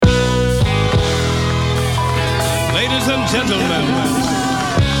gentlemen,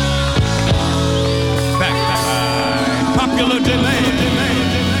 back by popular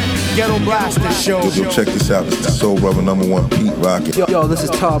demand. Ghetto Blaster Show. Yo, check this out. It's the Soul Brother #1 Pete Rocket. Yo, this is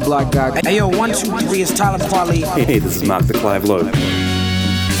Tall Black Guy. Hey, yo, 1, 2, 3 is Talib Kweli. Hey, this is Mark the Clive Lowe.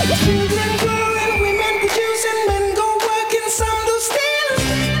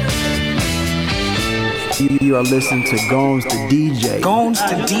 You are listening to Gones the DJ. Gones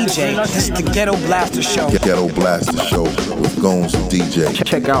the DJ. This is the Ghetto Blaster Show. Ghetto Blaster Show with Gones the DJ.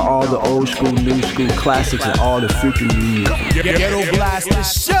 Check out all the old school, new school classics and all the future new music. Ghetto Blaster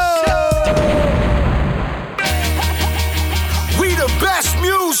Show. We the best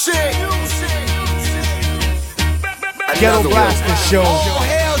music. Ghetto Blaster Show. All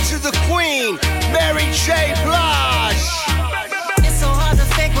hail to the Queen, Mary J. Blige. It's so hard to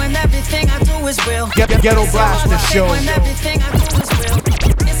fake when everything I do is real. Ghetto Blaster Show. When everything I do is real.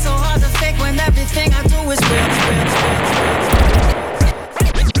 It's so hard to fake when everything I do is real.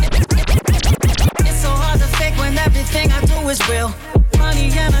 It's so hard to fake when everything I do is real.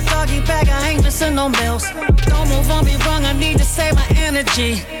 Money and a doggy bag, I ain't missing no meals. Don't move on me wrong, I need to save my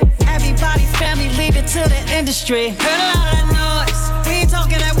energy. Everybody, family, leave it to the industry. Heard a lot of that noise, we ain't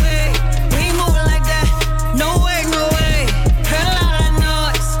talking that way. We ain't moving like that, no way, no way. Heard a lot of that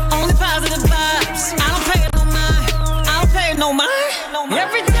noise, only positive vibes. I don't pay it no mind, I don't pay it no mind.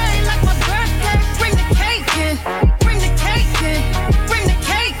 Every day like my birthday, bring the cake in. Bring the cake in, bring the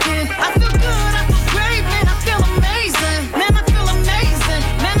cake in. I feel good, I feel great, man, I feel amazing. Man, I feel amazing,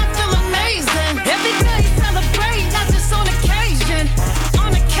 man, I feel amazing. Every day celebrate, not just on occasion.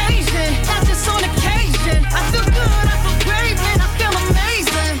 On occasion, not just on occasion. I feel good, I feel great, man, I feel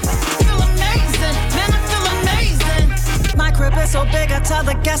amazing. Feel amazing, man, I feel amazing. My crib is so big, I tell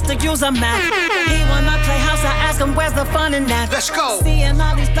the guests to use a Mac. He wanna play house, I ask him where's the fun in that. Let's go. Seeing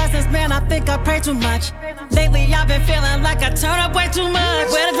all these blessings, man, I think I pray too much. Lately I've been feeling like I turn up way too much.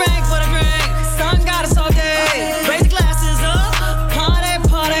 Where the drink, for the drink? Sun got us all day. Raise the glasses up, party,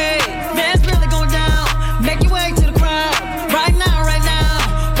 party. Man's really going down. Make your way to the crowd. Right now, right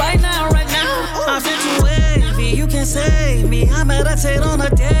now, right now, right now. I'm too wavy, you can save me. I meditate on a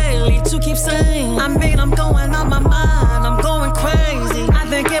daily to keep sane. I mean, I'm going on my mind, I'm going crazy. I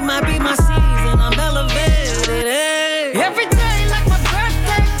think it might be my season, I'm elevated. Hey. Every day like my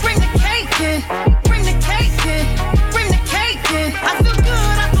birthday, bring the cake in. Bring the cake in, bring the cake in. I feel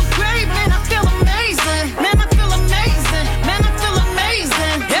good, I feel great, man, I feel amazing. Man, I feel amazing, man, I feel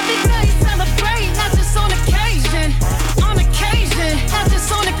amazing. Every day celebrate, not just on occasion. On occasion, not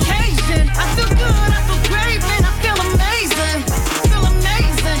just on occasion. I feel good, I feel great, man, I feel amazing. Feel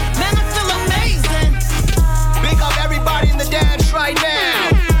amazing, man, I feel amazing. Big up everybody in the dance right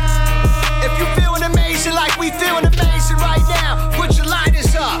now.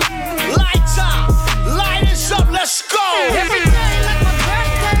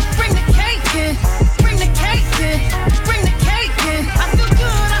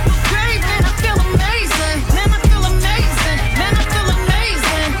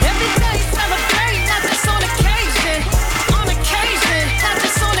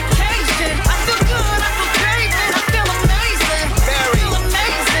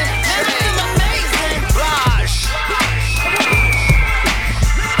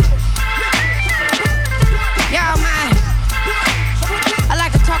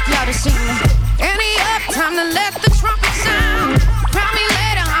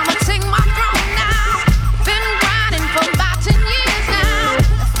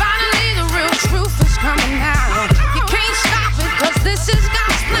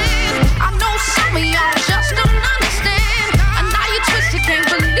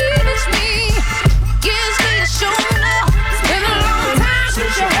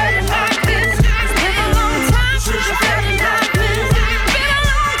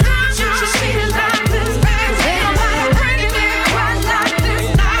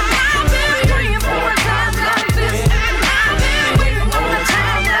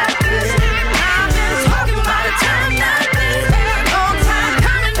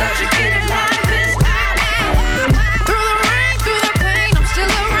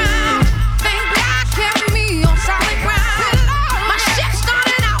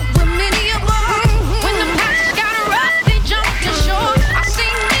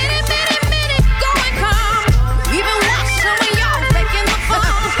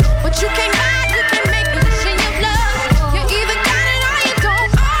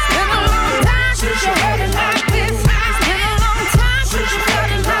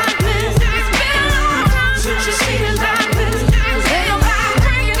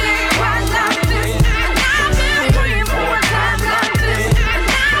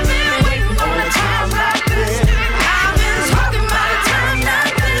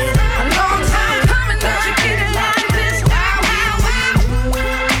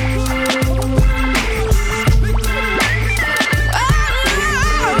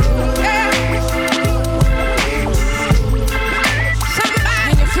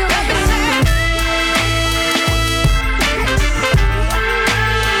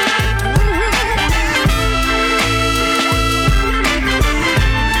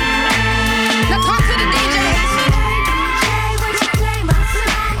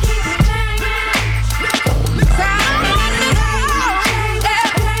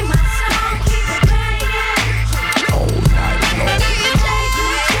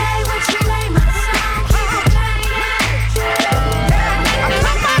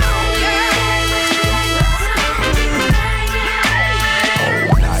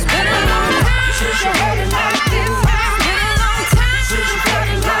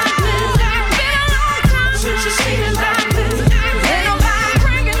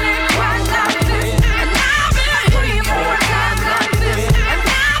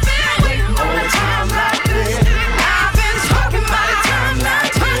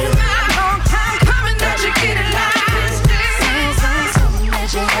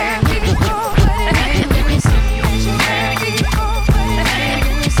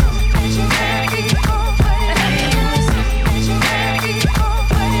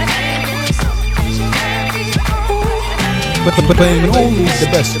 playing only the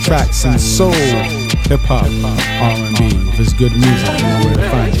best tracks in soul, hip hop, R&B. If it's good music, you know where to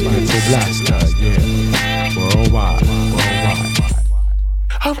find it. Ghetto Blaster, yeah. Worldwide.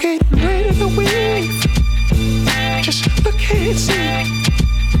 I'm getting ready to weave. Just look and see.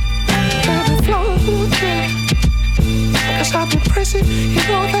 Let the flow again. Cause I've been pressing, you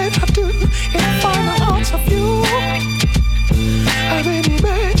know that I do. In final arts of you. I've been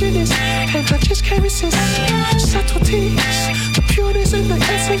imagining this, and I just can't resist. Subtleties, the pureness and the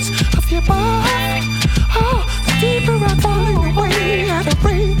essence of your body. Oh, the deeper I'm falling away at a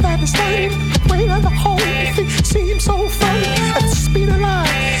rate that is lighting. The weight of the whole thing seems so funny. At the speed of light,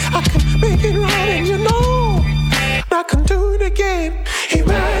 I can make it right, and you know I can do it again.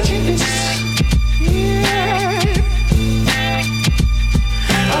 Imagine this, yeah.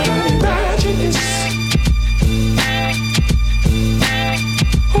 I can imagine this.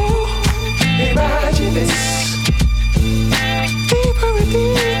 Imagine this, deeper and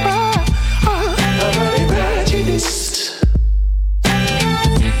deeper. I'm gonna imagine this.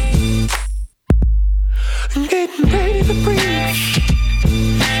 I'm getting ready to breathe.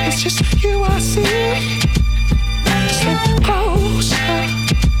 It's just you I see. Step closer.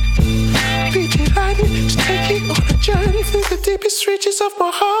 Be delighted to take you on a journey through the deepest reaches of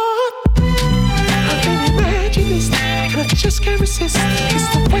my heart. I can imagine this, and I just can't resist. It's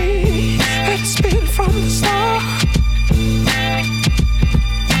the way that it's been from the start.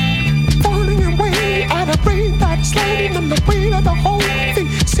 Falling away at a rate that is sliding, and the weight of the whole thing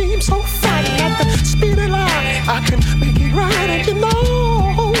seems so frightening. At the speed of light, I can make it right, and you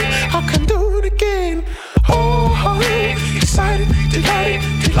know I can do it again. Oh, excited, delighted,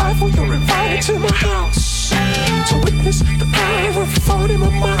 delightful. You're invited to my house to witness the power of thought in my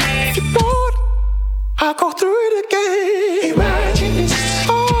mind. If you want, I'll go through it again. Imagine this,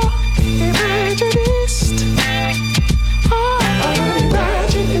 oh, imagine this. Oh, I can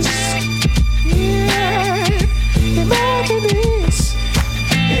imagine this, yeah. Imagine this,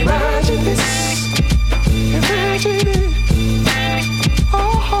 imagine this, imagine it. Oh,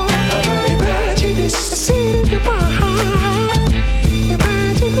 I can imagine this. I see it in your mind.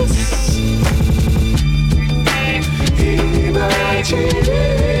 Imagine this, imagine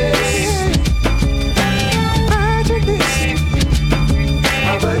this. Imagine this.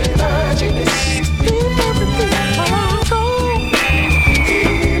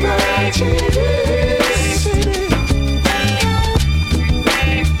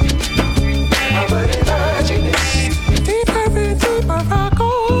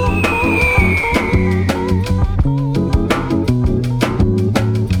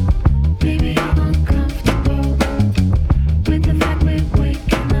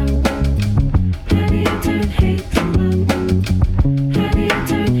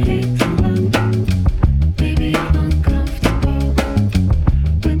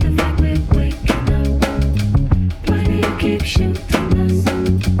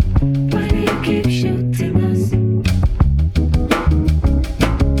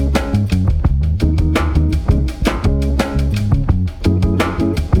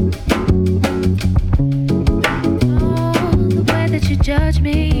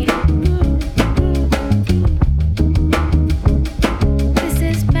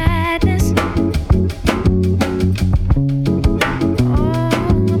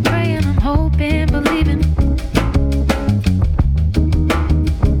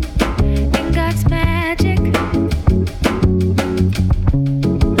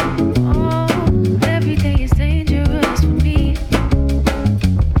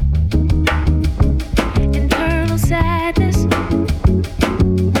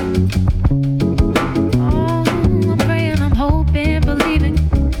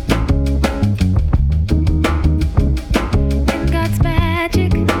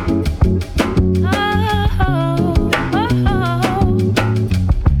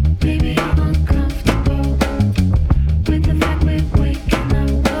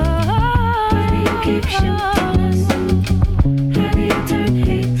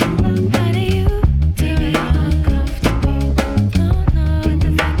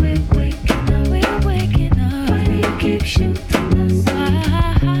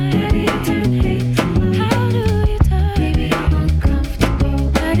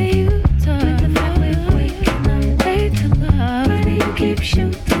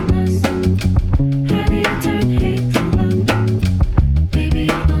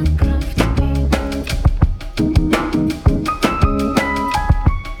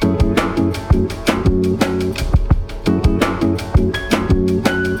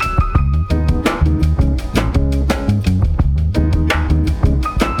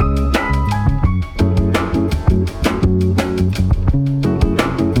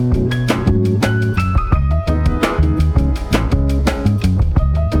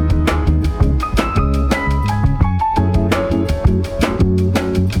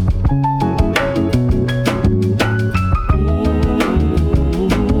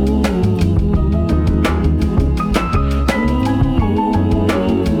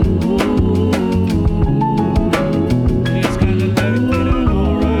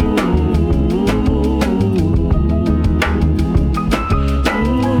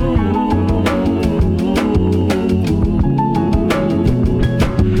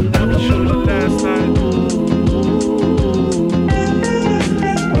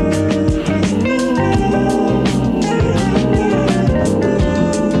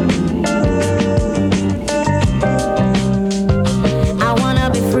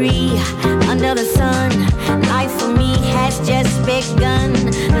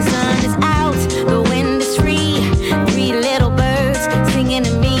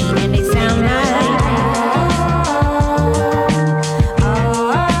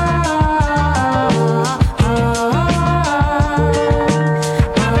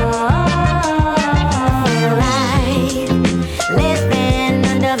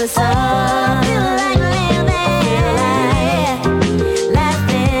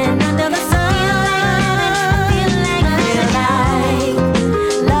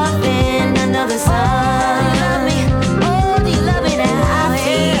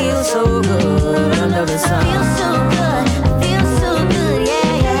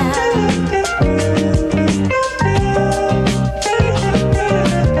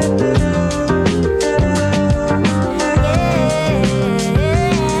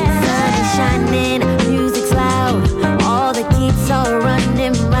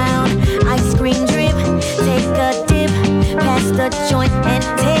 and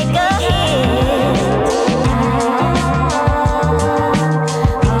take a hit.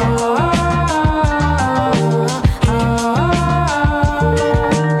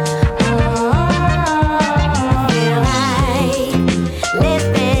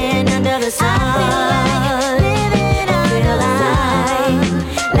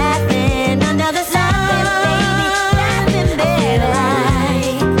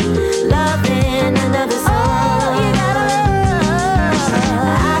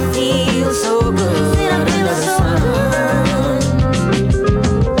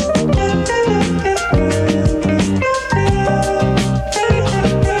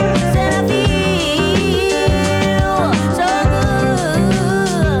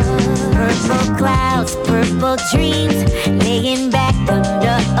 Dreams, laying back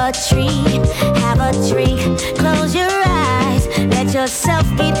under a tree. Have a drink, close your eyes, let yourself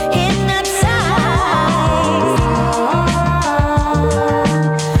get hypnotized.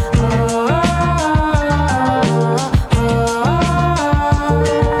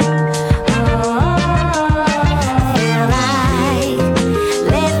 Feel like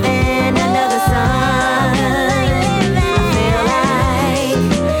living under the sun. Feel like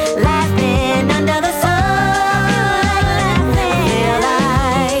laughing under the sun.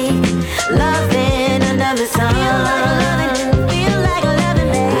 Loving under the sun. Feel like loving,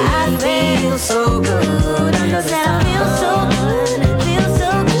 baby. I feel so good under the sun. I feel so good, feel so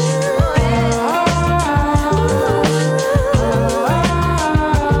good.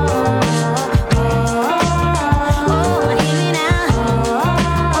 Oh, hear me now.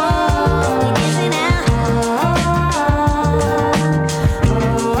 Oh, you kiss me now.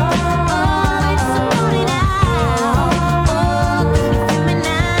 Oh, it's so funny now. Oh, you feel me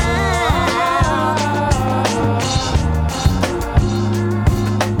now.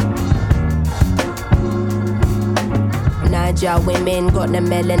 Naija women got the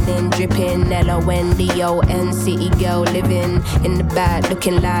melanin dripping. L-O-N-D-O-N, city girl living in the back,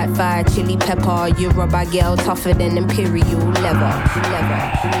 looking like fire chili pepper. Yoruba girl tougher than imperial leather.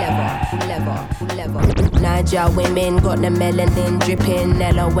 Naija women got the melanin dripping.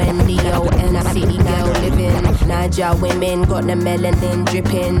 L-O-N-D-O-N, city girl living. Naija women got the melanin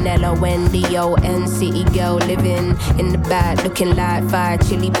dripping. L-O-N-D-O-N, city girl living in the back, looking like fire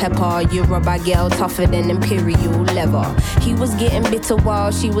chili pepper. Yoruba girl tougher than imperial leather. He was getting bitter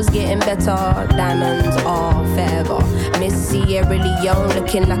while she was getting better. Diamonds are forever. Miss Sierra Leone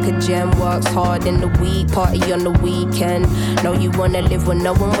looking like a gem. Works hard in the week, party on the weekend. Know you wanna live with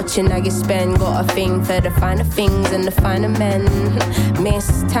no one watching how you spend. Got a thing for the finer things and the finer men.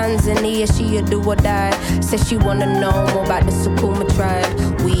 Miss Tanzania, she a do or die. Says she wanna know more about the Sukuma tribe.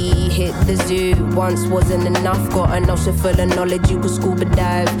 We hit the zoo, once wasn't enough. Got an ocean full of knowledge, you could scuba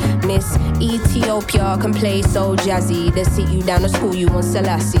dive. Miss Ethiopia can play so jazzy. They sit you down to school, you on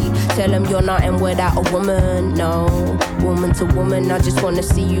Selassie. Tell them you're nothing without a woman, no. Woman to woman, I just wanna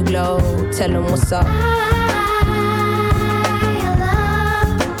see you glow. Tell them what's up.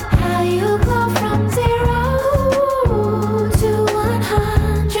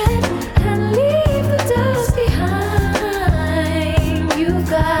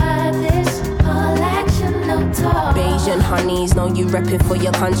 Honeys, know you reppin' for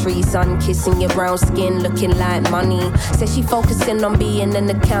your country. Sun kissing your brown skin, looking like money. Says she focusing on being an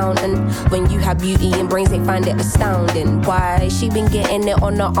accountant. When you have beauty and brains, they find it astounding. Why? She been getting it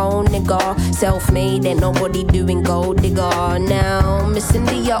on her own, nigga. Self-made, ain't nobody doing gold digger. Now, Miss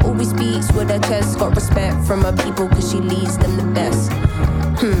India always speaks with her chest. Got respect from her people, cause she leads them the best.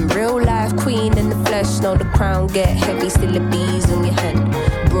 Real life queen in the flesh. Know the crown get heavy, still the bees on your head.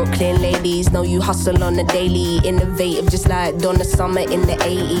 Brooklyn ladies, know you hustle on the daily. Innovative just like Donna Summer in the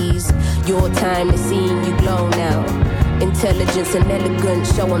 80s. Your time is seeing you glow now. Intelligence and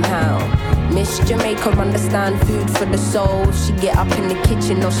elegance, show them how. Miss Jamaica understand food for the soul. She get up in the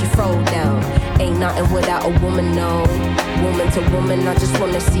kitchen or she throw down. Ain't nothing without a woman, no. Woman to woman, I just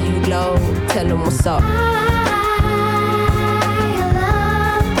wanna see you glow. Tell them what's up.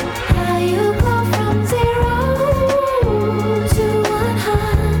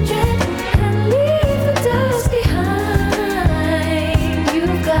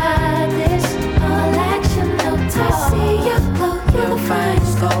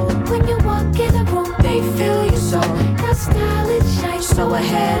 So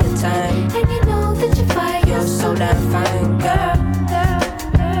ahead of time, and you know that you're fine. You're so damn fine, girl.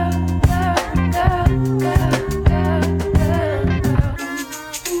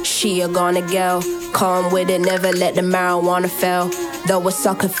 She a gonna girl, calm with it, never let the marijuana fail. Though a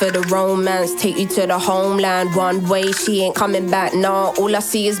sucker for the romance, take you to the homeland. One way, she ain't coming back, nah. All I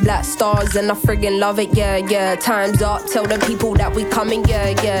see is black stars and I friggin' love it, yeah, yeah. Time's up, tell the people that we coming, yeah,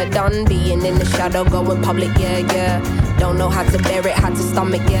 yeah. Done being in the shadow, going public, yeah, yeah. Don't know how to bear it, how to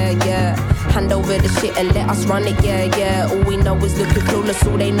stomach, yeah, yeah. Hand over the shit and let us run it, yeah, yeah. All we know is looking clueless,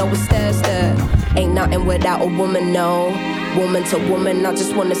 all they know is stare, stare. Ain't nothing without a woman, no. Woman to woman, I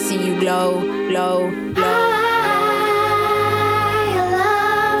just wanna see you glow, glow, glow.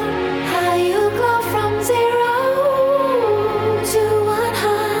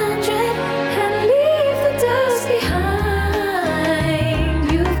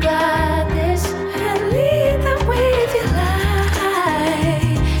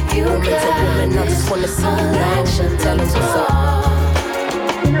 I just wanna see you now. Tell us what's up.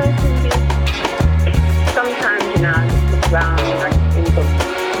 You know, sometimes, you know, I just look around and I just think of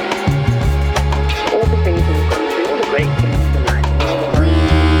all the things we've gone through, all the great things in life.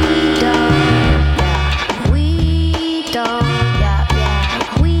 We don't,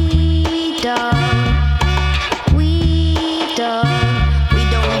 we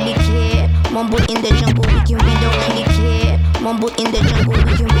don't really care. Mumble in the jungle, we don't really care. Mumble in the jungle, we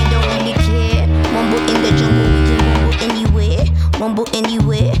don't really care. Mumble in the jungle, we can mumble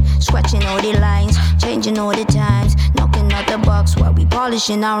anywhere. Scratching all the lines, changing all the times, knocking out the box while we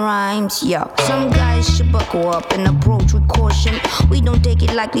polishing our rhymes. Yeah, some guys should buckle up and approach with caution. We don't take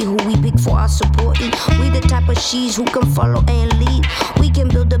it lightly who we pick for our supporting. We the type of she's who can follow and lead. We can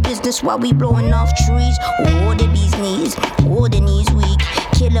build a business while we blowing off trees. All the bees knees, all the knees weak.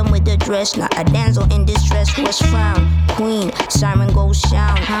 Kill 'em with the dress, not a damsel in distress. West frown, queen, siren goes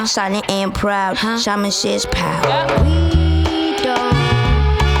sound, silent and proud. Shaman says pow.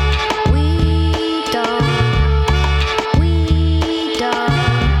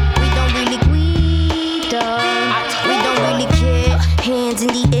 We don't really care. Hands in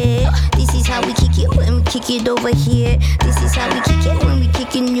the air. This is how we kick it when we kick it over here. This is how we kick it when we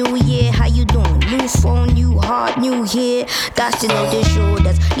kick it New Year. How you doing? New phone, new heart, new hair. Got to know the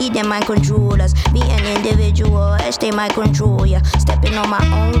shoulders, lead them mind controllers. Be an individual, stay my control, yeah. Stepping on my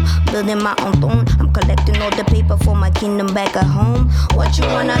own, building my own throne. I'm collecting all the paper for my kingdom back at home. What you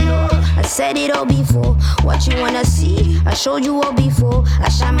wanna know? I said it all before. What you wanna see? I showed you all before. I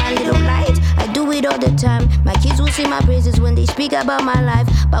shine my little light, I do it all the time. My kids will sing my praises when they speak about my life,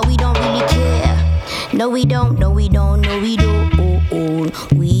 but we don't really care. No we don't, no we don't, no we don't.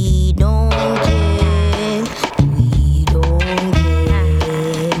 We don't care. We don't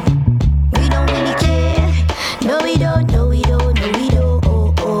care. We don't really care. No we don't, no we don't, no we don't.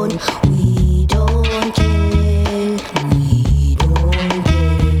 We don't care. We don't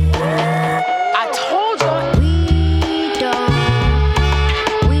care. I told you. We don't.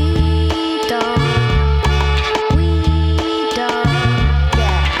 We don't. We don't.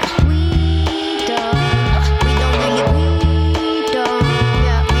 Yeah. We don't. We don't really. We don't.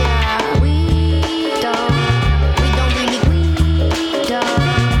 Yeah. Yeah. We don't. We don't really. We don't.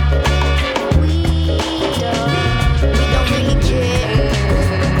 We don't. We don't really care.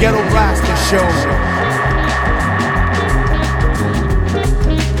 Ghetto Blaster Show.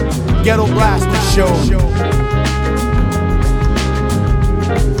 Ghetto Blaster Show.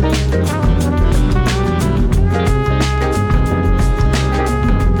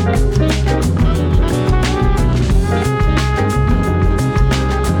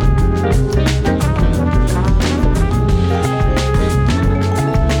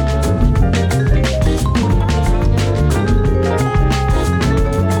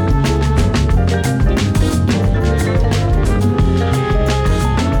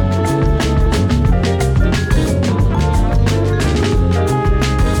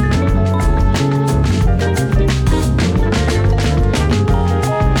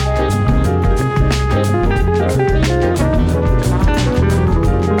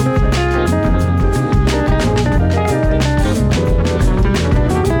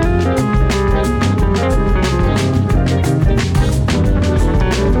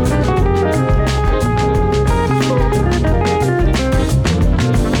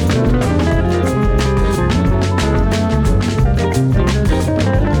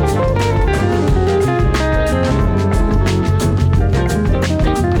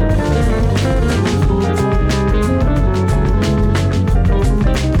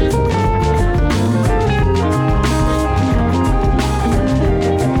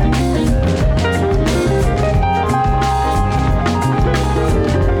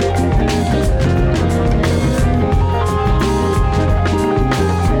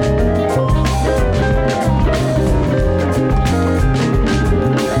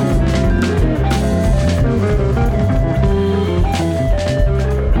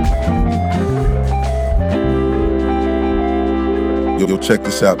 check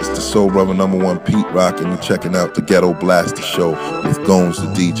this out. It's the Soul Brother #1 Pete Rock, and you're checking out the Ghetto Blaster Show with Gones the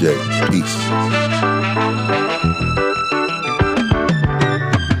DJ. Peace.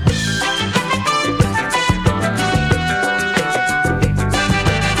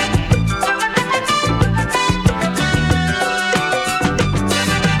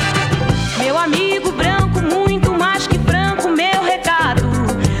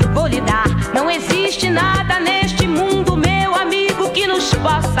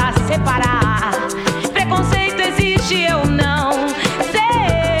 Possa separar. Preconceito existe, eu não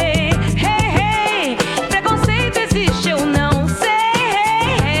sei. Hey, hey. Preconceito existe, eu não sei.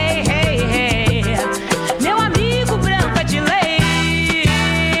 Hey, hey, hey. Meu amigo branco é de lei.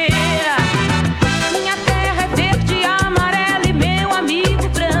 Minha terra é verde e amarela e meu amigo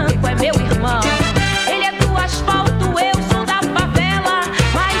branco é meu irmão. Ele é do asfalto, eu sou da favela,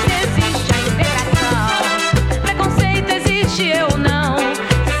 mas existe a integração. Preconceito existe, eu não.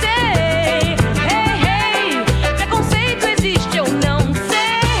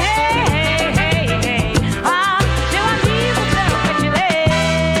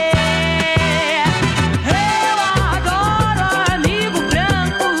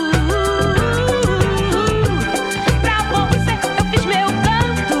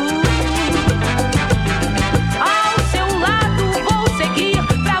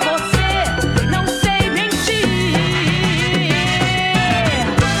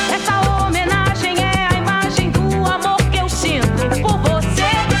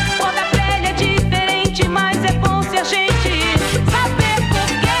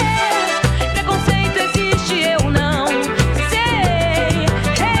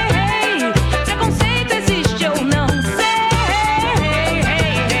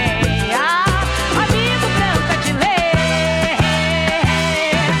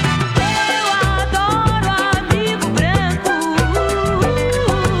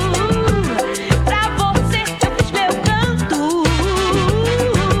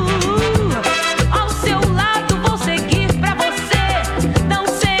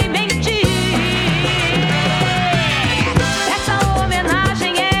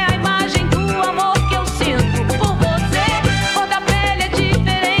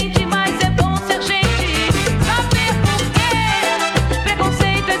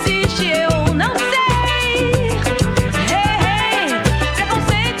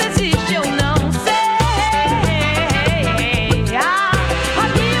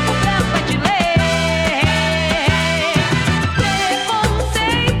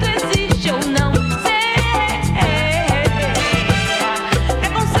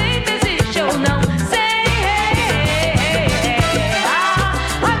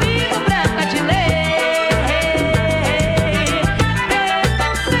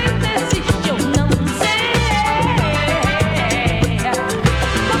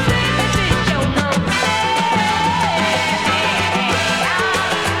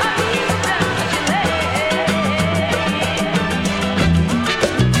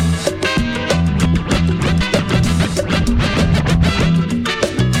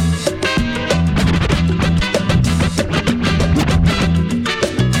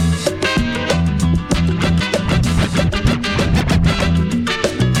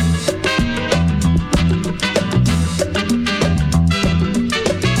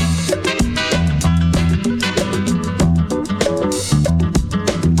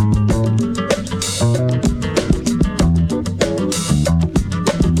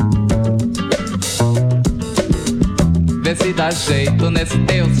 Dá jeito nesse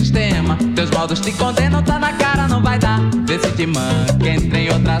teu sistema, teus modos te condenam, tá na cara, não vai dar. Vê se te manca, entra em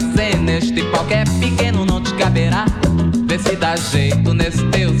outra cena, este pau que é pequeno não te caberá. Vê se dá jeito nesse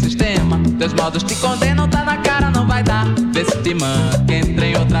teu sistema, teus modos te condenam, tá na cara, não vai dar. Vê se te manca, entra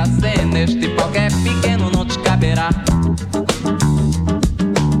em outra cena, este pau que é pequeno não te caberá.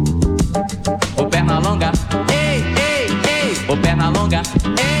 Ô perna longa, ei, ei, ei, ô perna longa,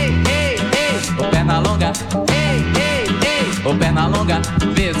 ei, ei, ei, ô perna longa, ei, ei, ei, ô perna longa.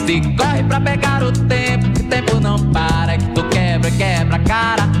 Vê se corre pra pegar o tempo, que o tempo não para, que tu quebra, quebra a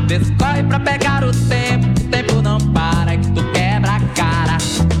cara. Vê se corre pra pegar o tempo, que o tempo não para, que tu quebra a cara.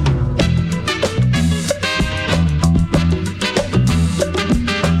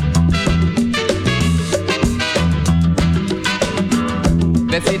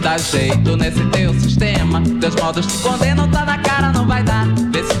 Vê se dá jeito nesse teu sistema, teus modos te condenam, tá na cara, não vai dar.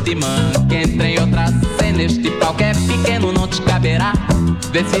 Vê se te manca, entra em outra cena, este pau que é pequeno não te caberá.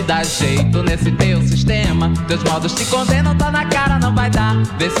 Vê se dá jeito nesse teu sistema, teus modos te condenam, tá na cara, não vai dar.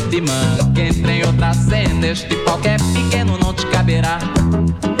 Vê se te manca, entra em outra cena, este pau que é pequeno não te caberá.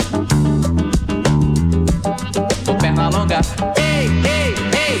 Ô perna longa, ei, ei,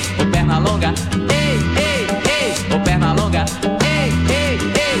 perna longa, ei, ei, ei, ô perna longa, ei, ei,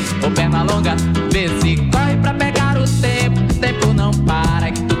 ei, ô perna longa, vê se corre pra pegar o tempo, tempo não para,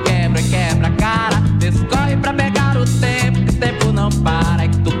 é que tu quebra, quebra a cara, vê se corre pra pegar o tempo, tempo não para, é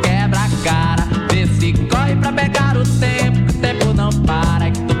que tu quebra a cara, vê se corre pra pegar o tempo, tempo não para,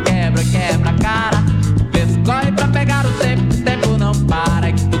 é que tu quebra, quebra a cara, vê se corre pra pegar o tempo não para,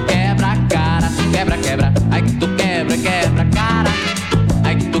 é que tu quebra a cara, quebra, quebra, ai que tu quebra, quebra a cara,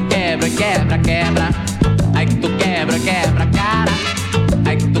 ai que tu quebra, quebra, quebra, ai que tu quebra, quebra a cara,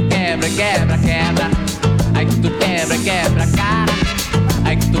 ai que tu quebra, quebra, quebra, ai que tu quebra, quebra a cara,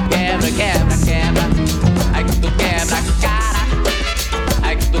 ai que tu quebra, quebra, quebra, ai que tu quebra a cara,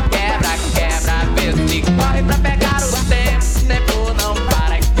 ai que tu quebra, quebra, vê se corre pra pegar o tempo não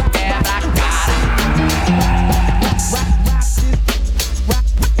para, ai que tu quebra a cara.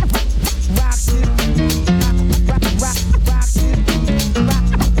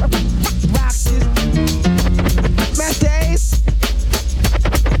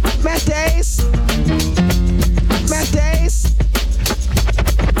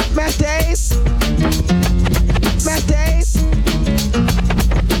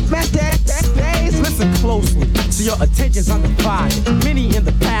 Listen closely, so your attention's undivided. Many in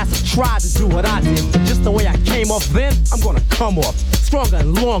the past have tried to do what I did, but just the way I came off then, I'm gonna come off stronger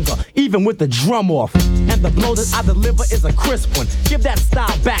and longer, even with the drum off. And the blow that I deliver is a crisp one. Give that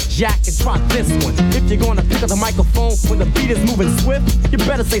style back, Jack, and try this one. If you're gonna pick up the microphone when the beat is moving swift, you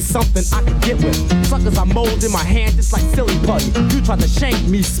better say something I can get with. Suckers I mold in my hand just like silly putty. You tried to shank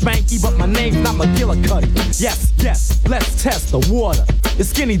me, Spanky, but my name's not McGillicuddy. Yes, yes, let's test the water. You're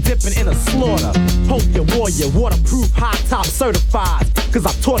skinny dipping in a slaughter. Hope your warrior, waterproof, high top certified. Cause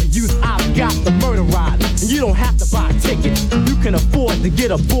I taught you I've got the murder ride. And you don't have to buy a ticket. You can afford to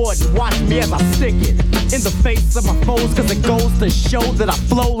get aboard and watch me as I stick it in the face of my foes. Cause it goes to show that I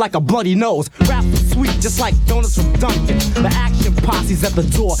flow like a bloody nose. Raps are sweet just like donuts from Dunkin'. The action posse's at the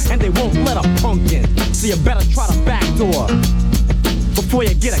door and they won't let a punk in. So you better try the back door before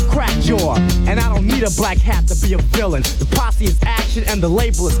you get a crack jaw. And I don't need a black hat to be a villain. The posse is action and the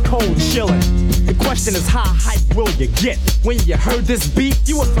label is cold chillin'. The question is how hype will you get? When you heard this beat,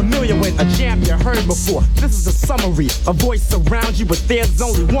 you were familiar with a jam you heard before. This is a summary, a voice surrounds you, but there's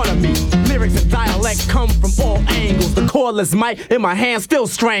only one of me. Lyrics and dialect come from all angles. The cordless mic in my hand still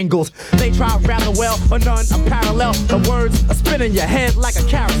strangles. They try rather well, but none are parallel. The words are spinning your head like a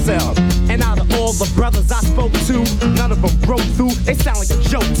carousel. And out of all the brothers I spoke to, none of them broke through. They sound like a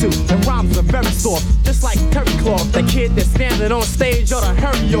joke too. The rhymes are very soft, just like terry cloth. The kid that's standing on stage ought to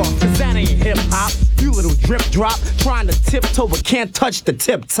hurry off, cause that ain't hip hop. You little drip drop, trying to tiptoe but can't touch the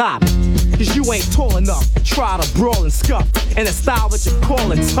tip top. Cause you ain't tall enough to try to brawl and scuff. And the style that you're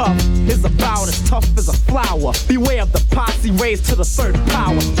calling tough is about as tough as a flower. Beware of the posse raised to the third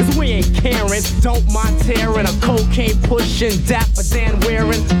power. Cause we ain't caring, don't mind tearing. A cocaine pushing, Dapper Dan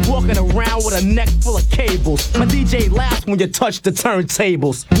wearing, walking around with a neck full of cables. My DJ laughs when you touch the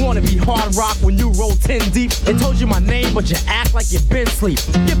turntables. Wanna be hard rock when you roll 10 deep. They told you my name but you act like you've been sleep.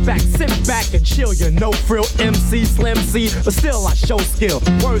 Get back, sit back and chill. You're no frill MC, Slim C, but still I show skill.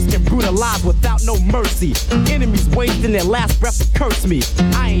 Words can brutalize without no mercy. Enemies wasting their last breath to curse me.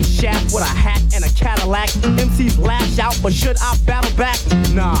 I ain't Shaft with a hat and a Cadillac. MCs lash out, but should I battle back?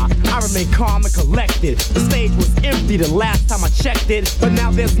 Nah, I remain calm and collected. The stage was empty the last time I checked it, but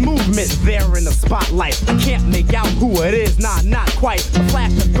now there's movement there in the spotlight. I can't make out who it is, nah, not quite. A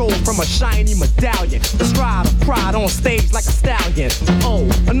flash of gold from a shiny medallion. The stride of pride on stage like a stallion. Oh,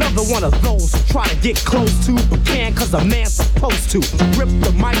 another one of those who try to get close to, but can't cause a man's supposed to. Rip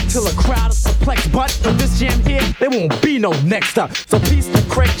the mic till a crowd is perplexed, but for this jam here, there won't be no next up. So peace to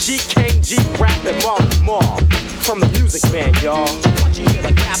Craig G, King G, Rap and Mark from the Music Man, y'all. Once you hear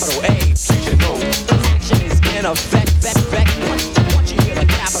the capital A, please you know action is in effect, Once you hear the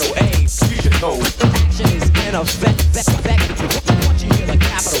capital A, please you know action is in effect, Once you hear the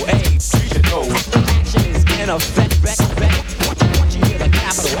capital A, please you know action is in effect, Once you hear the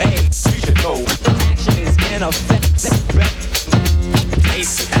capital A, please you know action is in effect,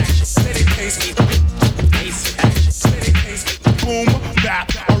 Pace action, steady pace, pace action, steady pace. Boom, bap,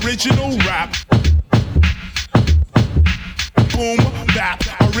 original rap. Boom, bap,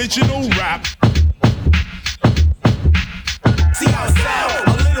 original rap. See how it sound, a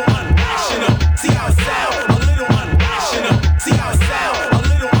little unrational. See how it sound, a little unrational. See how it sound, a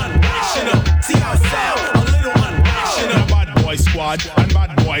little unrational. See how it sound, a little unrational. Bad boy squad and bad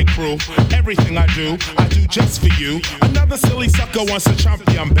boy crew. proof. Everything I do just for you. Another silly sucker wants a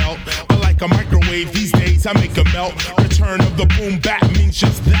champion belt, but like a microwave these days I make a melt. Return of the boom bap means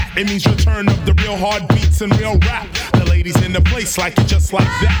just that. It means return of the real hard beats and real rap. The ladies in the place like it just like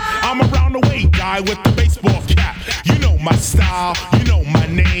that. I'm around the way guy with the baseball cap. You know my style, you know my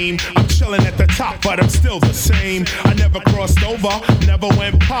name. I'm chilling at the top, but I'm still the same. I never crossed over, never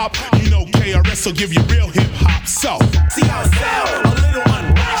went pop. You know KRS will give you real hip hop. So see how it sound, a little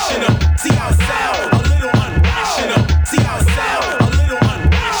unrational. See how it sound, a little unrational. See how it sound, a little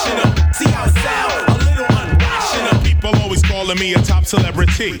unrational. See how it sound, a little unrational. People always calling me a top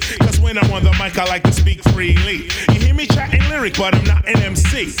celebrity, cause when I'm on the mic I like to speak freely. You hear me chatting lyric, but I'm not an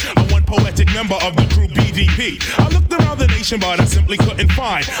MC. I'm one poetic member of the crew BDP. I looked around the nation, but I simply couldn't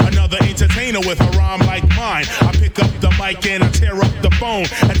find another entertainer with a rhyme like mine. I pick up the mic and I tear up the phone.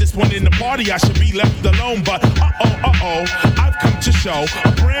 At this point in the party I should be left alone, but I've come to show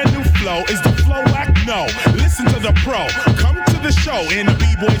a brand new flow. Is the flow whack? No. Listen to the pro. Come to the show in the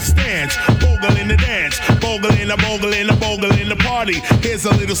b-boy stands. Bogle in the dance. Bogle in the bogle in the bogle in the party. Here's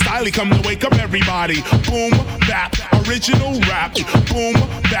a little stylie come to wake up everybody. Boom, bap, original rap. Boom,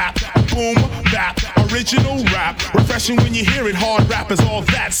 bap, original rap. Refreshing when you hear it, hard rap is all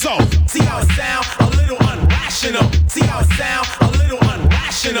that. So see how it sound, a little unrational. See how it sound, a little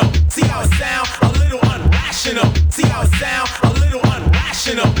unrational. See how it sound, a little unrational. See how it sound, a little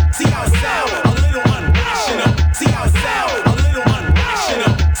unrational. See how it sound, a little unrational. See how it sound, a little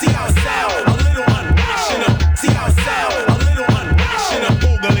unrational. See how it sound, a little unrational. See how it sound, a little unrational.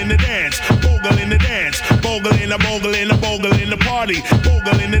 Bogle in the dance, bogle in the dance, bogle in the bogle in the bogle in the party,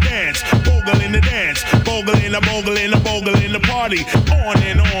 bogle in the dance, bogle in the dance, bogle in the bogle in the bogle in the party. On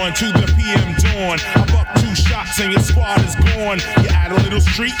and on to the PM dawn. I buck 2 shots and your squad is gone. You add a little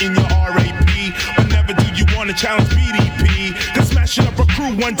street in your RAP, but never do you want to challenge BDP. Cause smashing up a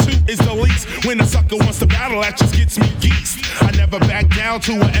crew 1-2 is the least. When a sucker wants to battle, that just gets me geeked. I never back down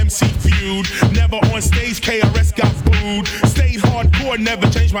to an MC feud. Never on stage, KRS got booed. Stayed hardcore, never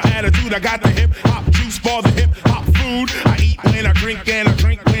changed my attitude. I got the hip hop juice for the hip hop food. I eat when I drink and I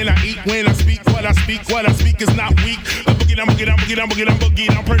drink when I eat. When I speak what I speak, what I speak is not weak. I'm boogie,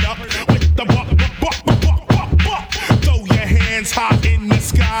 I'm product with the buck. Throw your hands high in the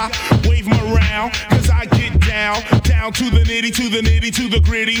sky, wave them around, cause I get down to the nitty, to the nitty, to the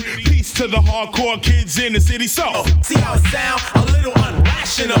gritty. Peace to the hardcore kids in the city. So see how it sound, a little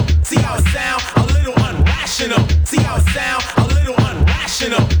unrational. See how it sound, a little unrational. See how it sound, a little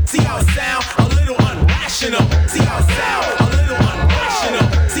unrational. See how it sound, a little unrational. See how it sound, a little unrational.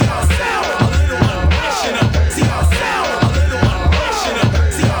 See how it sound, a little unrational. See how it sound, a little unrational.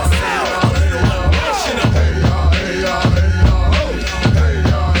 See how it sound, a little unrational.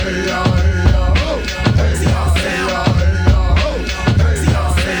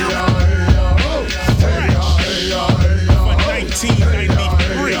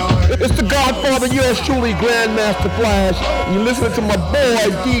 It's the Godfather, yours truly, Grandmaster Flash. And you're listening to my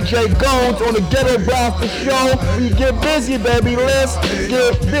boy, DJ Gones, on the Ghetto Blaster Show. We get busy, baby. Let's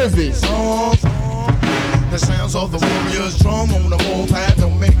get busy. The sounds of the warrior's drum on the warpath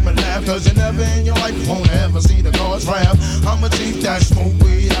don't make me laugh, cause you never in your life won't ever see the God's wrath. I'm a chief that smoke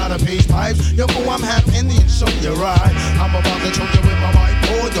weed out of peace pipes. Yo, boo, I'm half Indian, show you right. I'm about to choke you with my mic,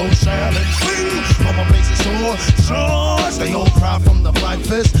 boy, don't challenge. I'm a blazing sword, swords, they all cry from the black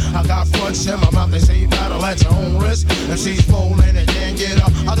fist. I got fronts in my mouth, they say battle at your own risk. And she's falling and can't get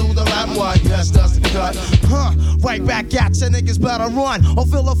up. I do the rap, why, yes, that's the cut. Right back at you, niggas better run, or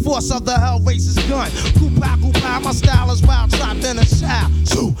feel the force of the Hellraiser's gun. Coop-pow, my style is wild, trapped in a shout.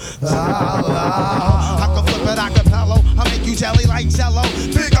 I can flip it, I can pillow. I make you jelly like Jello.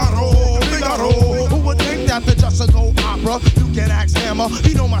 Figaro. Who would think that the just a go opera? You can ask Hammer,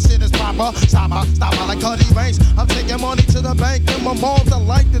 he know my shit is proper. Stop like Cuddy Banks. I'm taking money to the bank, and my moms I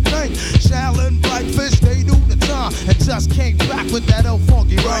like to think. Shallon, Blackfish, they do the time, and just came back with that old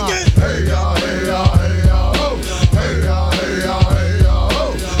funky rhyme. Hey ya, hey ya, hey ya, oh. Hey ya, hey ya, hey ya,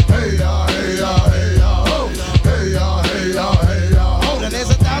 oh. Hey ya, hey ya, hey ya, oh. Hey ya, hey ya, hey ya, oh. Then there's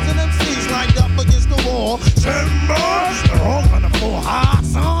 1,000 MCs lined up against the wall. Timber, they're all on the floor. Hot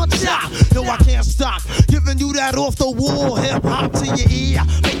on shot. No, I can't stop giving you that off the wall hip hop to your ear,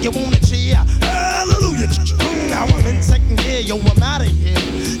 make you wanna cheer. Hallelujah. Now I'm in second gear, yo, I'm out of here.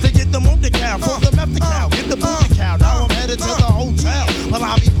 To get the monkey cow, for the meth cow, get the booty cow. Now I'm headed to the hotel. Well,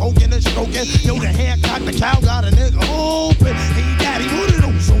 I'll be poking and stroking. Yo, the haircut, the cow got a nigga open. Hey, daddy, what are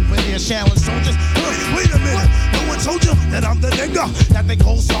those over there, challenge soldiers? Wait a minute, no one told you that I'm the nigga that they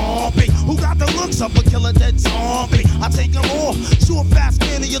call zombie. Who got the looks of a killer dead zombie? I take them all, short, fast,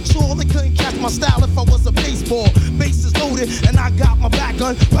 skinny, your troll. They couldn't catch my style if I was a baseball. Bases loaded. loaded, and I got my back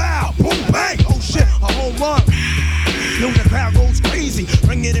gun. Pow, boom, bang. Oh shit, a home run. Yo, the crowd goes crazy.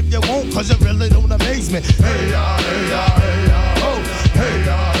 Bring it if you want, cause it really don't amaze me. Hey, ya, hey, ya, hey, ya, oh. Hey,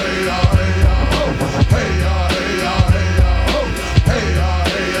 ya, hey, ya, hey, ya, oh. Hey, ya, hey, ya, hey, ya, oh. Hey, ya,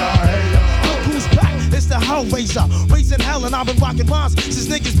 hey, ya, hey, ya. Look who's back, it's the Hellraiser. Raising hell and I've been rocking rhymes since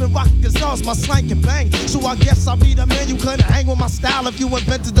niggas been rocking guitars, my slang can bang. So I guess I'll be the man you couldn't hang with my style if you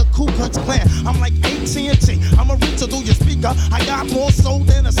invented the Ku Klux Klan. I'm like AT&T, I'm a reacher through your speaker. I got more soul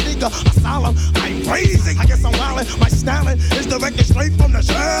than a sneaker. Asylum, I'm crazy. I guess I'm wildin'. My styling is directed straight from the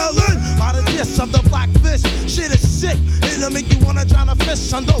shellin'. By the dish of the black fish, shit is sick. It'll make you wanna drown a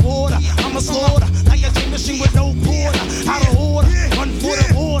fish underwater. I'm a slaughter, like a chain machine with no border. Out of order, run for the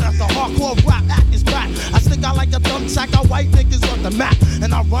border. The hardcore rap act is back. I stick out like a thumbtack, I white niggas on the map.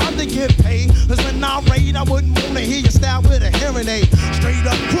 And I rhyme to get paid, cause when I raid, I wouldn't wanna hear your style with a hearing aid. Straight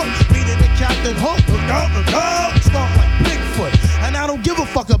up crook, beating the Captain Hook. Look out, start like Bigfoot. And I don't give a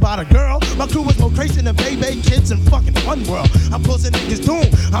fuck about a girl. My crew is more crazy than baby kids in fucking Fun World. I'm causing niggas doom.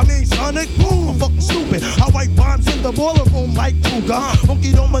 I mean Sonic Boom. I'm fucking stupid. I write bombs in the boiler room like Cougar.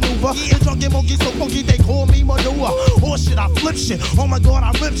 Monkey don't maneuver. The drunken monkey so funky they call me manure. Oh shit, I flip shit. Oh my god,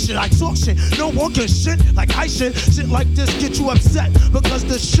 I rip shit. I talk shit. No one can shit like I shit. Shit like this get you upset because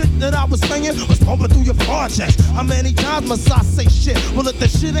the shit that I was saying was pumping through your projects. How many times must I say shit? Well, if the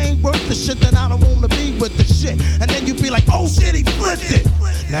shit ain't worth the shit, then I don't wanna be with the shit. And then you be like, oh shit, he flipped it.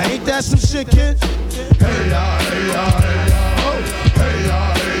 Now ain't that some shit, kid? Hey ya, hey ya, hey ya, oh. Hey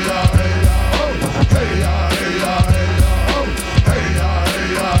ya, hey ya, hey ya, oh. Hey ya, hey ya, hey ya, oh. Hey ya,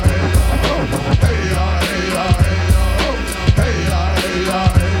 hey ya, hey ya, oh. Hey ya, hey ya,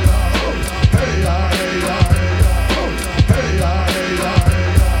 hey ya, oh. Hey ya, hey ya, hey ya, oh. Hey ya, hey ya, hey ya,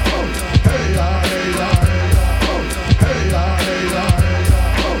 oh. Hey ya, hey ya, hey ya, oh. Hey ya, hey ya, hey ya,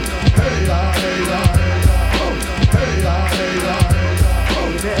 oh. Hey ya, hey ya, hey ya, oh. Hey ya, hey ya,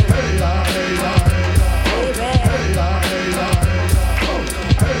 hey ya, oh. Hey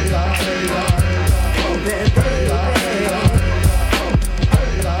ya,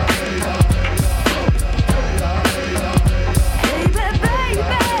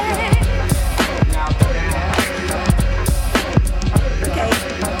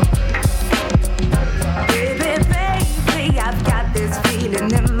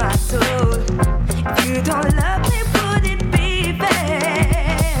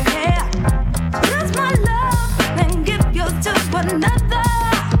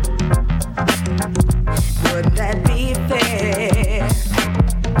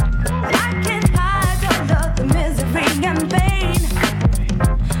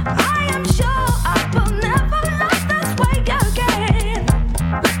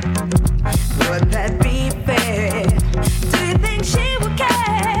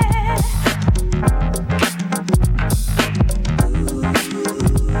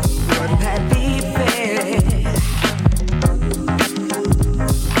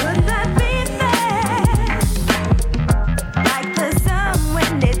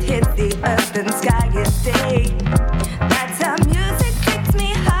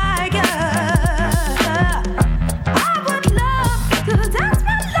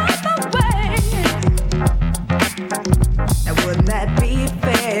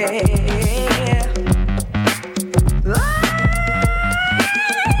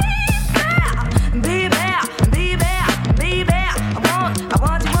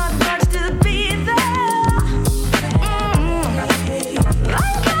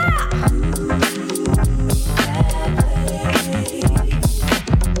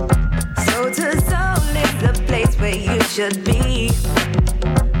 Should be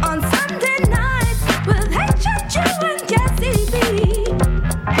on Sunday nights with HHU and Cassie B.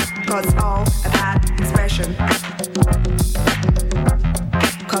 'Cause it's all about expression.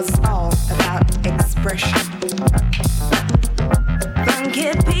 'Cause it's all about expression.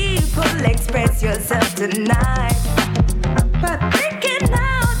 Funky people, express yourself tonight. But breaking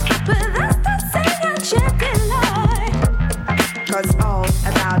out with us to sing and check it light. 'Cause it's all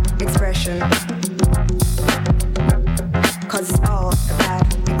about expression. 'Cause it's all about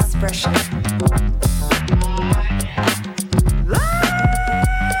expression.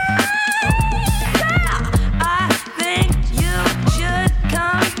 I think you should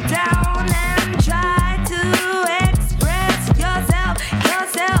come down and try to express yourself,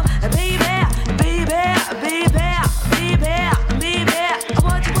 baby, baby, baby, baby, baby.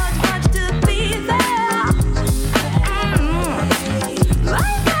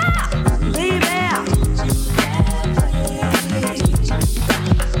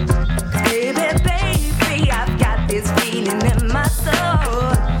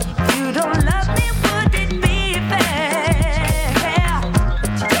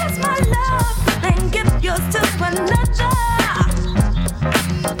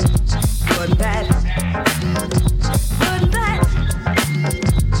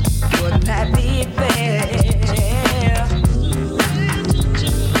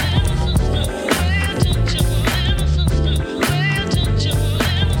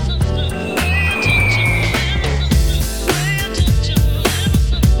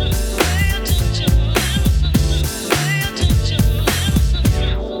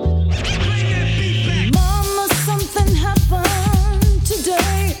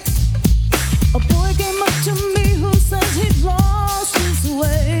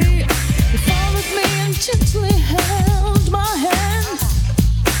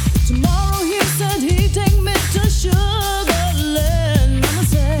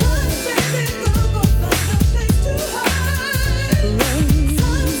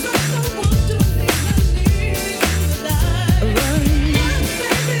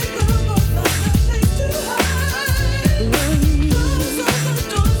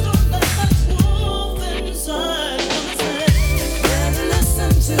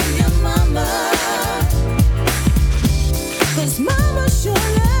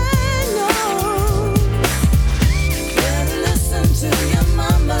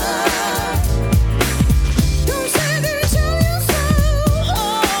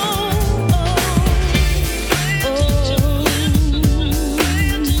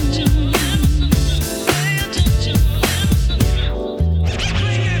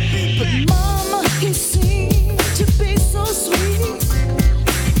 Mama, he seemed to be so sweet.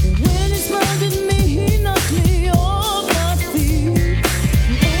 When he smiled at me, he knocked me off my feet.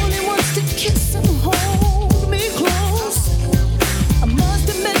 He only wants to kiss and hold me close. I must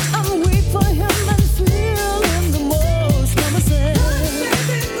admit I'm weak for him and feel him the most. Mama said,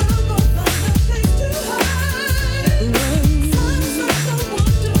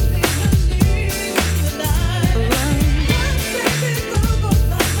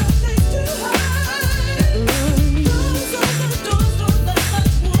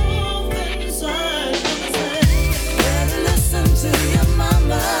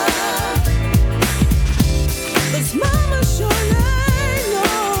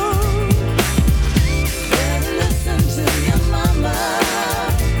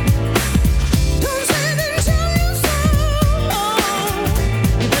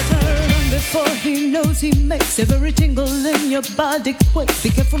 he makes every tingle in your body quake. Be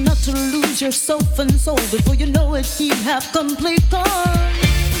careful not to lose yourself and soul. Before you know it, you have complete control.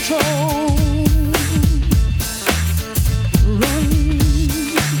 Run.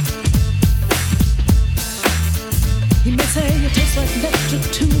 He may say you taste like nectar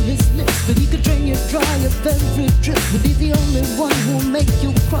to his lips, but he could drain you dry of every drip. He'll be the only one who'll make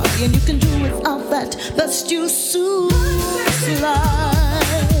you cry, and you can do without that best you soothe life.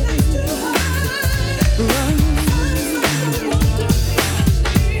 Run.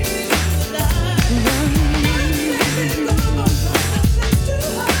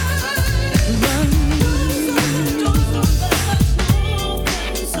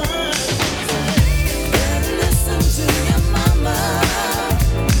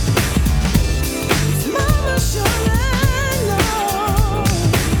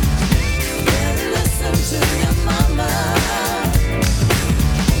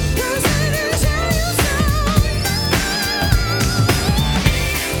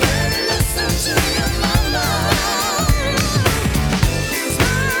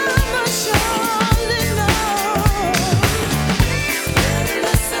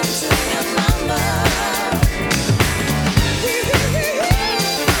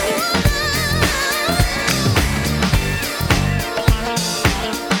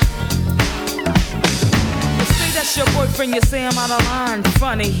 You say I'm out of line,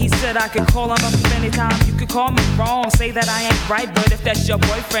 funny. He said I could call him up anytime. You could call me wrong, say that I ain't right. But if that's your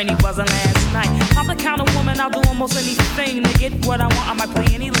boyfriend, he wasn't last night. I'm the kind of woman, I'll do almost anything to get what I want. I might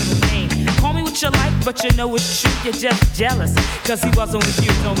play any little game. Call me what you like, but you know it's true. You're just jealous, cause he wasn't with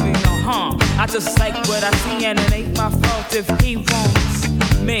you. Don't mean no harm. I just like what I see, and it ain't my fault if he wants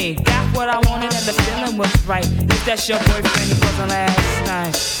me. Got what I wanted, and the feeling was right. If that's your boyfriend, he wasn't last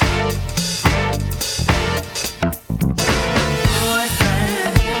night.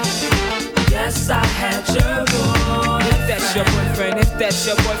 Yes, I had your boy. If that's your boyfriend, if that's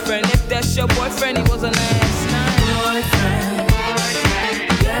your boyfriend, if that's your boyfriend, he wasn't last night. Boyfriend.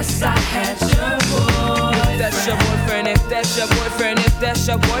 Yes, I had your boy. If that's your boyfriend, if that's your boyfriend, if that's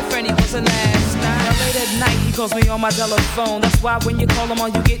your boyfriend, he wasn't last night. Now late at night, he calls me on my telephone. That's why when you call him, all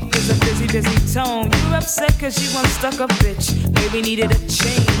you get is a busy, busy tone. You're upset cause you unstuck a bitch. Maybe needed a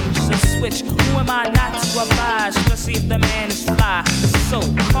change, a switch. Who am I not to oblige? Especially if the man is fly. So,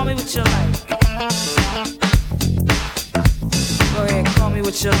 call me what you like. Go ahead, call me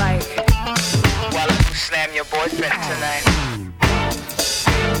what you like. Why don't you slam your boyfriend tonight?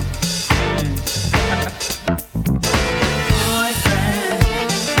 Boyfriend.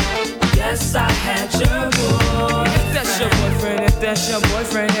 Yes, I had your boy. If that's your boyfriend, if that's your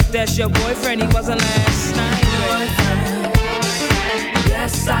boyfriend, if that's your boyfriend, he wasn't last night. Boyfriend.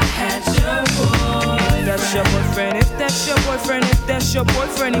 Yes, I had your boy. If that's your boyfriend, if that's your boyfriend, if that's your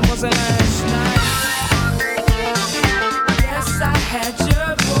boyfriend, he wasn't last night. Yes, I had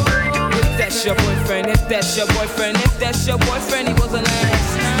your boy. If that's your boyfriend, if that's your boyfriend, if that's your boyfriend, he wasn't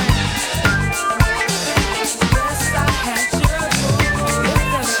last night. Yes, I had your boy.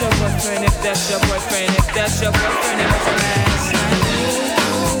 If that's your boyfriend, if that's your boyfriend, if that's your boyfriend, he wasn't last night.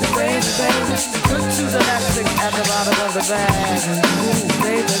 Ooh, baby, baby, look to the elastic at the bottom of the bag. Ooh,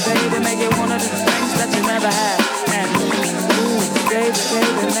 baby, baby, make it one of the things that you never had. And ooh, baby,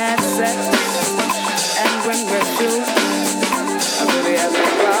 baby, mad sex. And when we're through, I really have no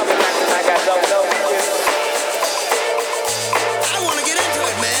problem acting like I don't know you. I wanna get into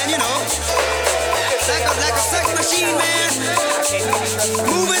it, man, you know. Like a sex machine, man.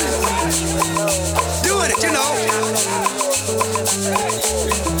 Moving, doing it, you know.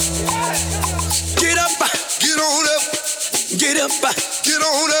 Get up, get on up, get up, get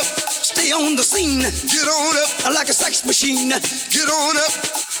on up. Stay on the scene, get on up. Like a sex machine, get on up.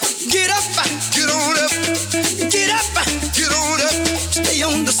 Get up, get on up, get up, get on up. Stay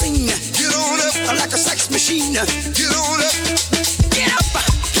on the scene. Get on up like a sex machine. Get on up. Get up.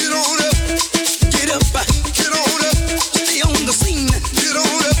 Get on up. Get up. Get on up. Stay on the scene. Get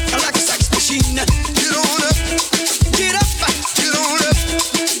on up like a sex machine. Get on up. Get up. Get on up.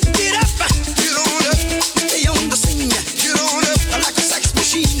 Get up. Get on up. Stay on the scene. Get on up like a sex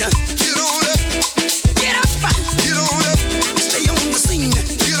machine. Get on up. Get up. Get on up. Stay on the scene.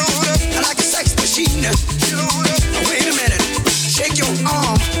 Get on up like a sex machine. Get on up. Wait a minute. Shake your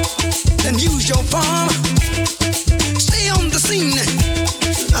arm, then use your palm. Stay on the scene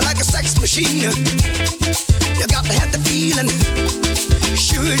like a sex machine. You got to have the feeling.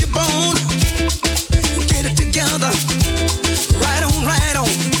 Sure you're born. Get it together. Right on, right on.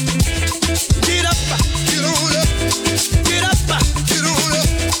 Get up, get on up. Get up, get on up.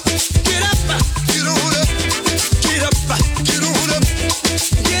 Get up, get on up. Get up, get on up.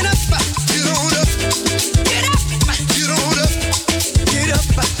 Get up, get on up. Get up, get on up. Get up,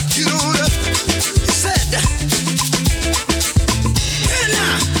 get on up. You said, hey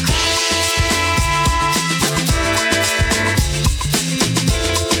now.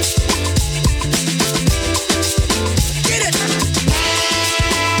 Get it.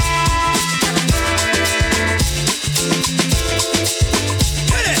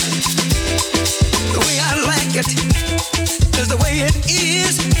 Hit it. The way I like it is the way it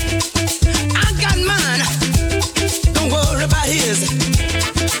is. I got mine. Don't worry about his.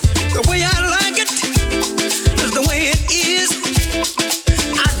 The way I like it is the way it is.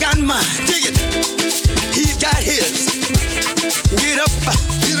 I got mine. Dig it. He's got his. Get up,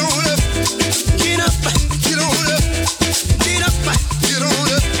 get on up. Get up, get on up. Get up, get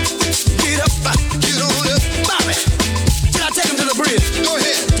on up. Get up, get on up. Bobby, can I take him to the bridge? Go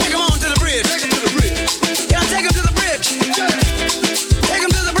ahead. Take him on to the bridge. Take him to the bridge. Can I take him to the bridge? Take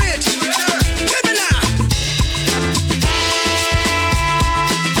him to the bridge. Hit me now.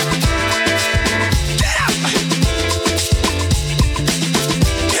 Get up.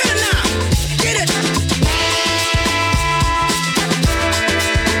 Hit it now. Get it.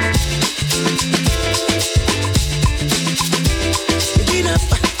 Get up.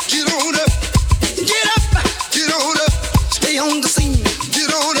 Get on up. Get up. Get on up. Stay on the scene.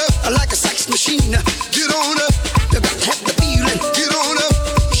 Get on up like a sex machine. Get on up. You got to have the feeling. Get on up.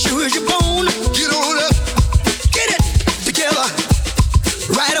 Sure as you're born. Get on up. Get it together.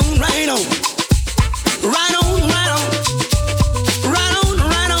 Right on, right on. Right on, right on. Right on,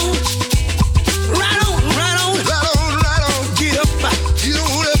 right on. Right on, right on. Right on, right on. Get up. Get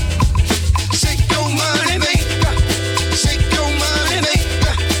on up. Shake your money, maker. Shake your money,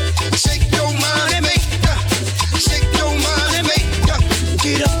 maker. Shake your money, maker. Shake your money, maker.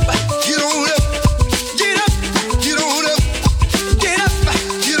 Get up. Get on up. Get up. Get on up. Get up.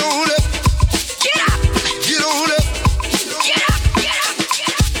 Get on up. Get up. Get on up. Get up. Get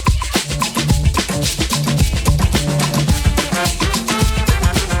up.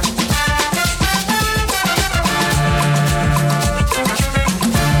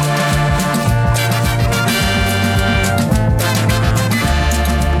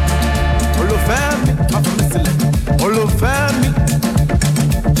 Olufemi, mafamisile. Olufemi,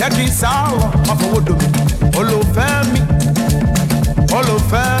 jẹ́kí sáwọ̀ mafọwọ́domi. Olufemi,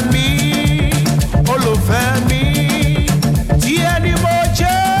 Olufemi, Olufemi. Díẹ̀ ni mo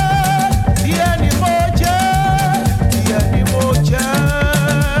jẹ́, díẹ̀ ni mo jẹ́, díẹ̀ ni mo jẹ́.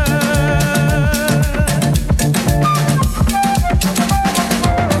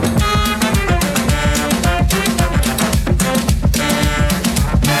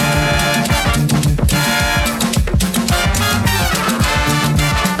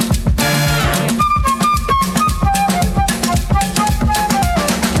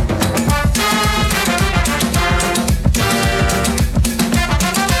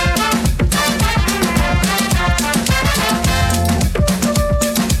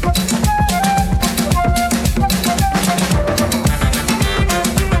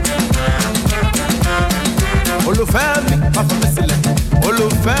 Olufemi, mafamisile.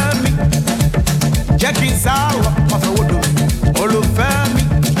 Olufemi, jẹ́kí sáwọ̀ mafọwọ́domi. Olufemi,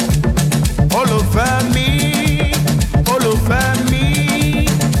 Olufemi, Olufemi.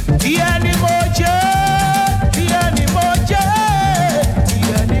 Díẹ̀ ni mo jẹ́, díẹ̀ ni mo jẹ́,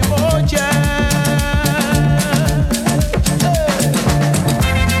 díẹ̀ ni mo jẹ́.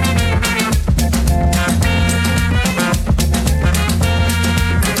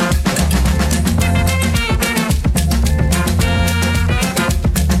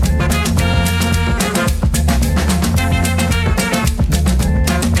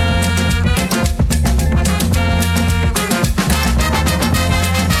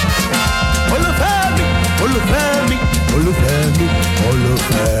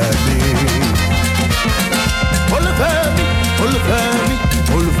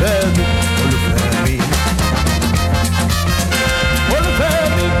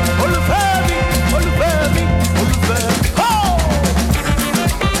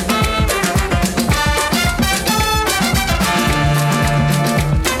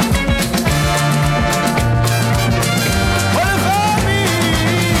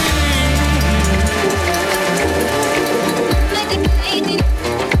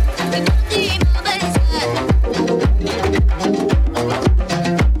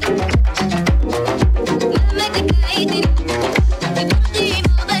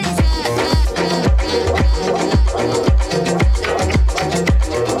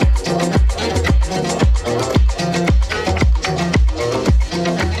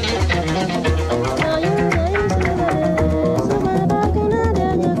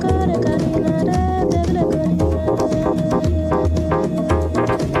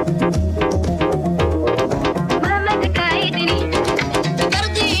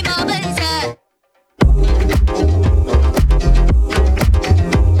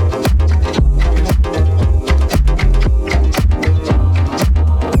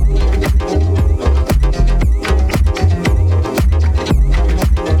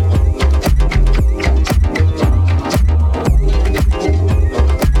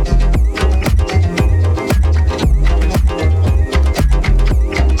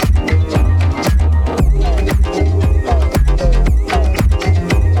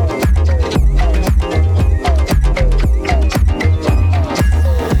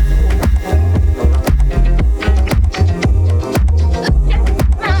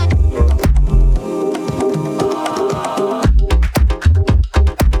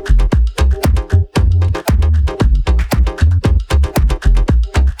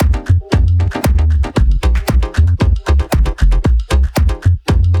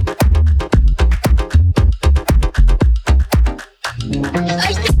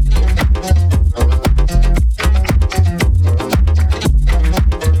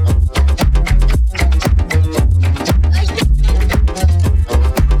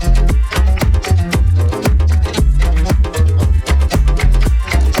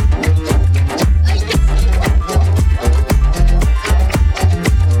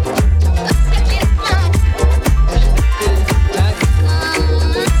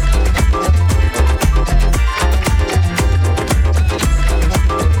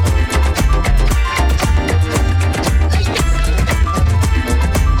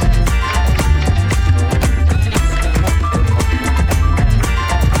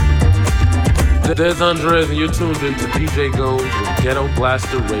 There's Andres, and you're tuned into DJ Goes with Ghetto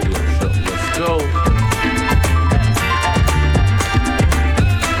Blaster Radio Show. Let's go.